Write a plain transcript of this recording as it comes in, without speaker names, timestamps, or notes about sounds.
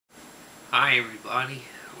Hi everybody,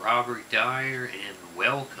 Robert Dyer, and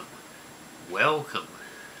welcome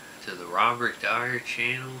to the Robert Dyer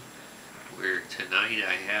channel, where tonight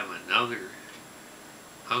I have another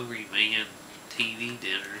Hungry-Man TV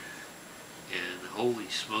dinner, and holy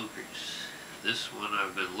smokers, this one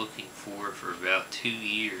I've been looking for about 2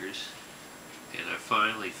 years, and I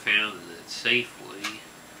finally found it at Safeway.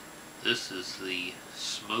 This is the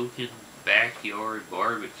Smokin Backyard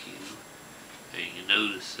Barbecue. And you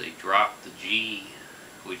notice they dropped the G,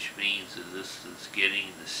 which means that this is getting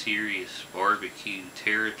the serious barbecue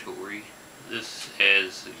territory. This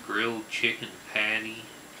has the grilled chicken patty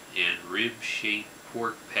and rib-shaped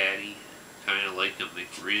pork patty, kind of like a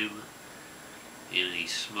McRib, in a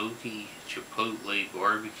smoky chipotle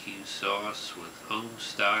barbecue sauce with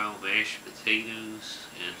homestyle mashed potatoes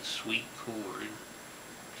and sweet corn.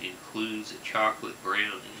 Includes a chocolate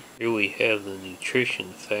brownie. Here we have the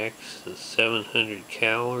nutrition facts. The 700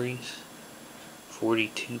 calories,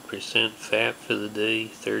 42% fat for the day,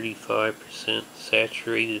 35%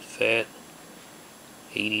 saturated fat,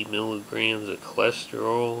 80 milligrams of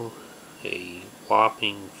cholesterol, a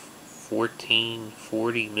whopping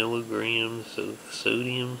 1440 milligrams of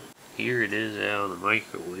sodium. Here it is out of the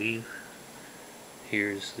microwave.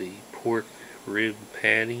 Here's the pork rib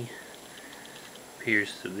patty.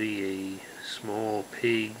 Appears to be a small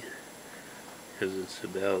pig, because it's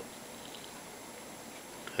about,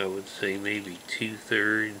 I would say, maybe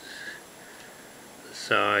 2/3 the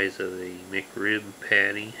size of a McRib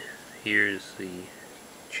patty. Here's the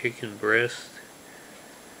chicken breast,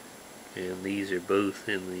 and these are both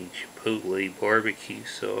in the chipotle barbecue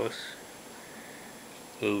sauce.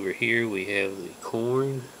 Over here we have the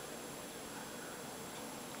corn.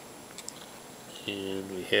 And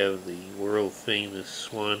we have the world famous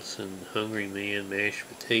Swanson Hungry-Man mashed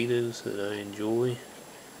potatoes that I enjoy.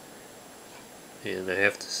 And I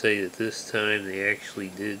have to say that this time they actually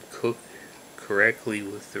did cook correctly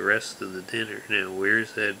with the rest of the dinner. Now,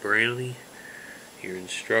 where's that brownie? You're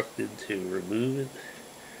instructed to remove it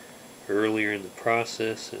earlier in the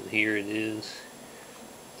process, and here it is.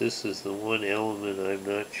 This is the one element I'm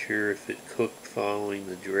not sure if it cooked following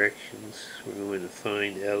the directions. We're going to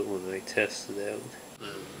find out when I test it out.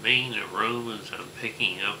 The main aromas I'm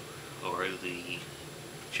picking up are the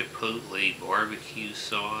chipotle barbecue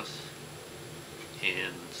sauce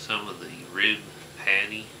and some of the rib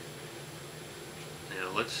patty. Now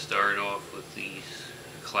let's start off with these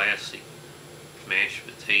classic mashed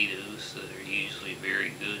potatoes that are usually very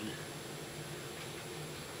good.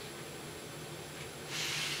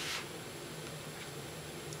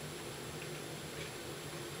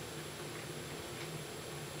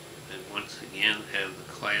 Once again, have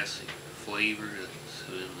the classic flavor that's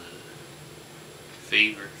been a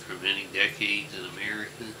favorite for many decades in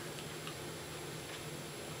America.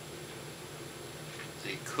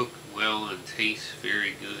 They cook well and taste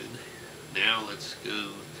very good. Now let's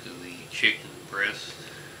go to the chicken breast.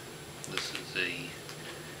 This is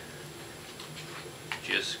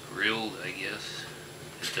just grilled, I guess.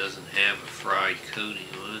 It doesn't have a fried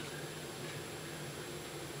coating on it.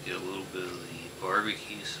 Get a little bit of the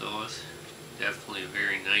barbecue sauce. Definitely a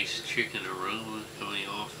very nice chicken aroma coming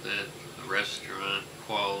off that restaurant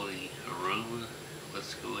quality aroma.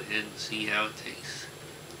 Let's go ahead and see how it tastes.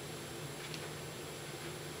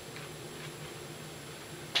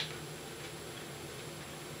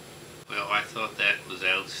 Well, I thought that was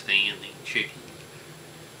outstanding chicken,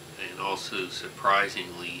 and also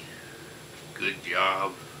surprisingly good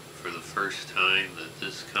job for the first time that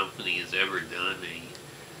this company has ever done a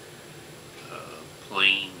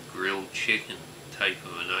plain grilled chicken type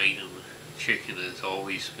of an item. Chicken has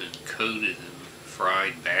always been coated in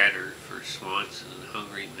fried batter for Swanson and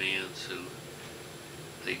Hungry-Man, so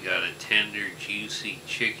they got a tender, juicy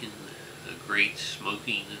chicken, a great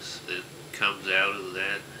smokiness that comes out of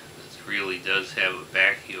that. It really does have a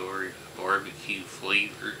backyard barbecue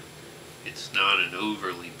flavor. It's not an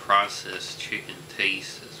overly processed chicken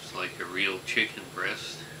taste. It's like a real chicken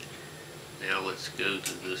breast. Now let's go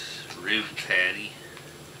to this rib patty,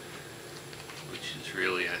 which is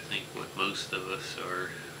really, I think, what most of us are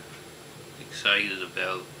excited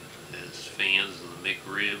about as fans of the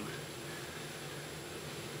McRib.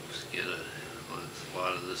 Let's get a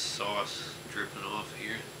lot of this sauce dripping off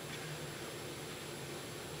here.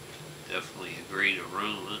 Definitely a great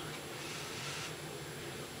aroma.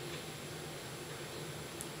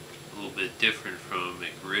 A little bit different from a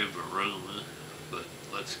McRib aroma, but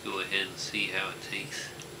let's go ahead and see how it tastes.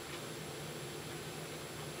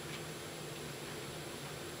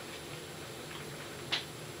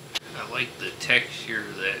 I like the texture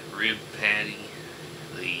of that rib patty.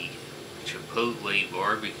 The chipotle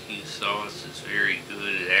barbecue sauce is very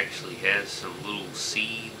good. It actually has some little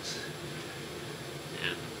seeds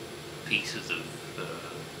and pieces of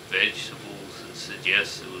vegetables that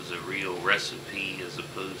suggests it was a real recipe as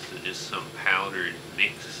opposed to just some powdered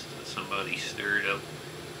mix that somebody stirred up.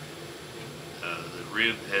 The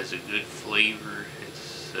rib has a good flavor.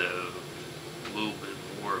 It's a little bit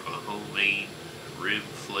more of a homemade rib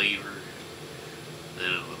flavor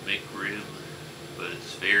than of a McRib, but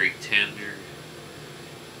it's very tender,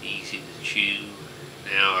 easy to chew.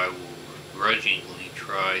 Now I will grudgingly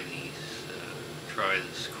try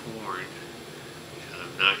this corn, which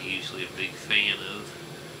I'm not usually a big fan of.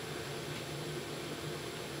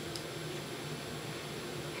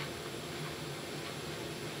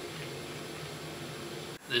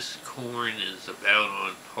 This corn is about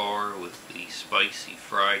on par with the spicy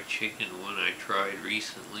fried chicken one I tried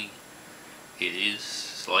recently. It is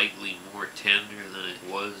slightly more tender than it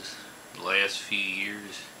was the last few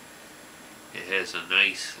years. It has a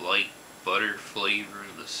nice light butter flavor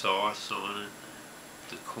in the sauce on it.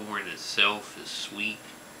 The corn itself is sweet.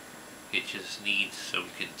 It just needs some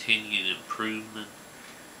continued improvement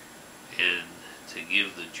and to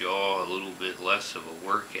give the jaw a little bit less of a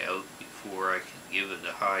workout before I can give it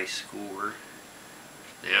a high score.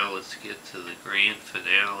 Now let's get to the grand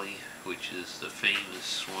finale, which is the famous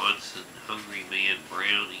Swanson Hungry-Man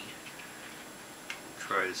brownie. We'll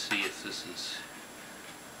try to see if this is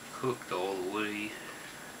cooked all the way.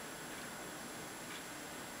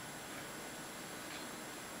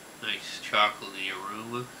 Nice chocolatey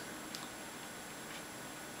aroma.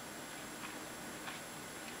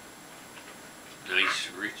 Nice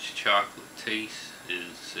rich chocolate taste.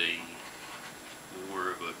 Is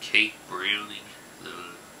more of a cake brownie than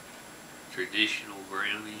a traditional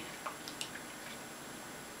brownie.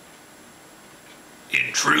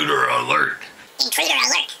 Intruder alert! Intruder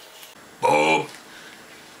alert! Bob,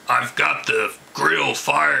 I've got the grill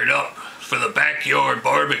fired up for the backyard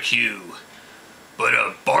barbecue, but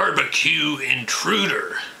a barbecue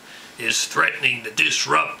intruder is threatening to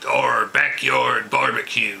disrupt our backyard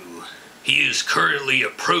barbecue. He is currently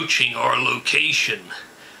approaching our location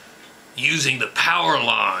using the power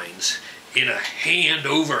lines in a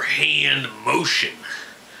hand-over-hand motion.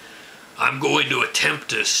 I'm going to attempt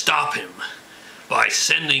to stop him by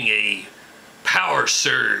sending a power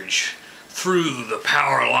surge through the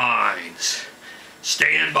power lines.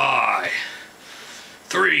 Stand by.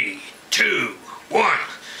 3, 2, 1.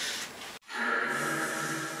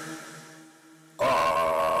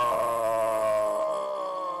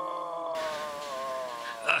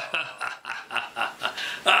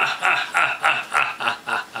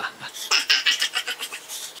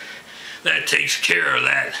 That takes care of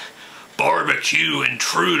that barbecue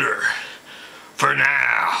intruder for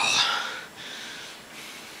now.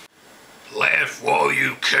 Laugh while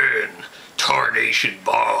you can, Tarnation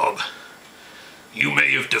Bob. You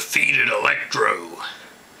may have defeated Electro,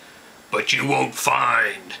 but you won't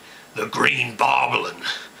find the green boblin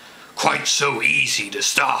quite so easy to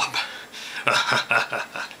stop.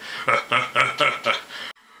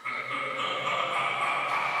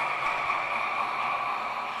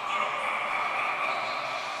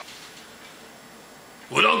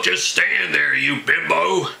 Well, don't just stand there, you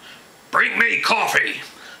bimbo. Bring me coffee.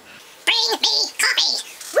 Bring me coffee.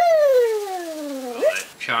 Woo! That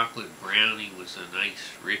chocolate brownie was a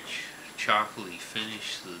nice, rich, chocolatey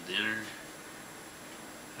finish to the dinner.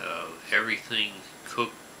 Everything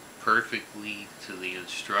cooked perfectly to the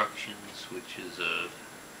instructions, which is a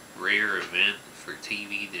rare event for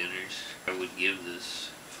TV dinners. I would give this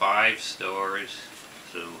 5 stars.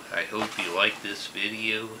 So I hope you like this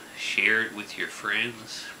video. Share it with your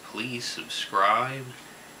friends. Please subscribe,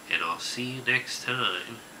 and I'll see you next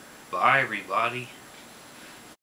time. Bye, everybody.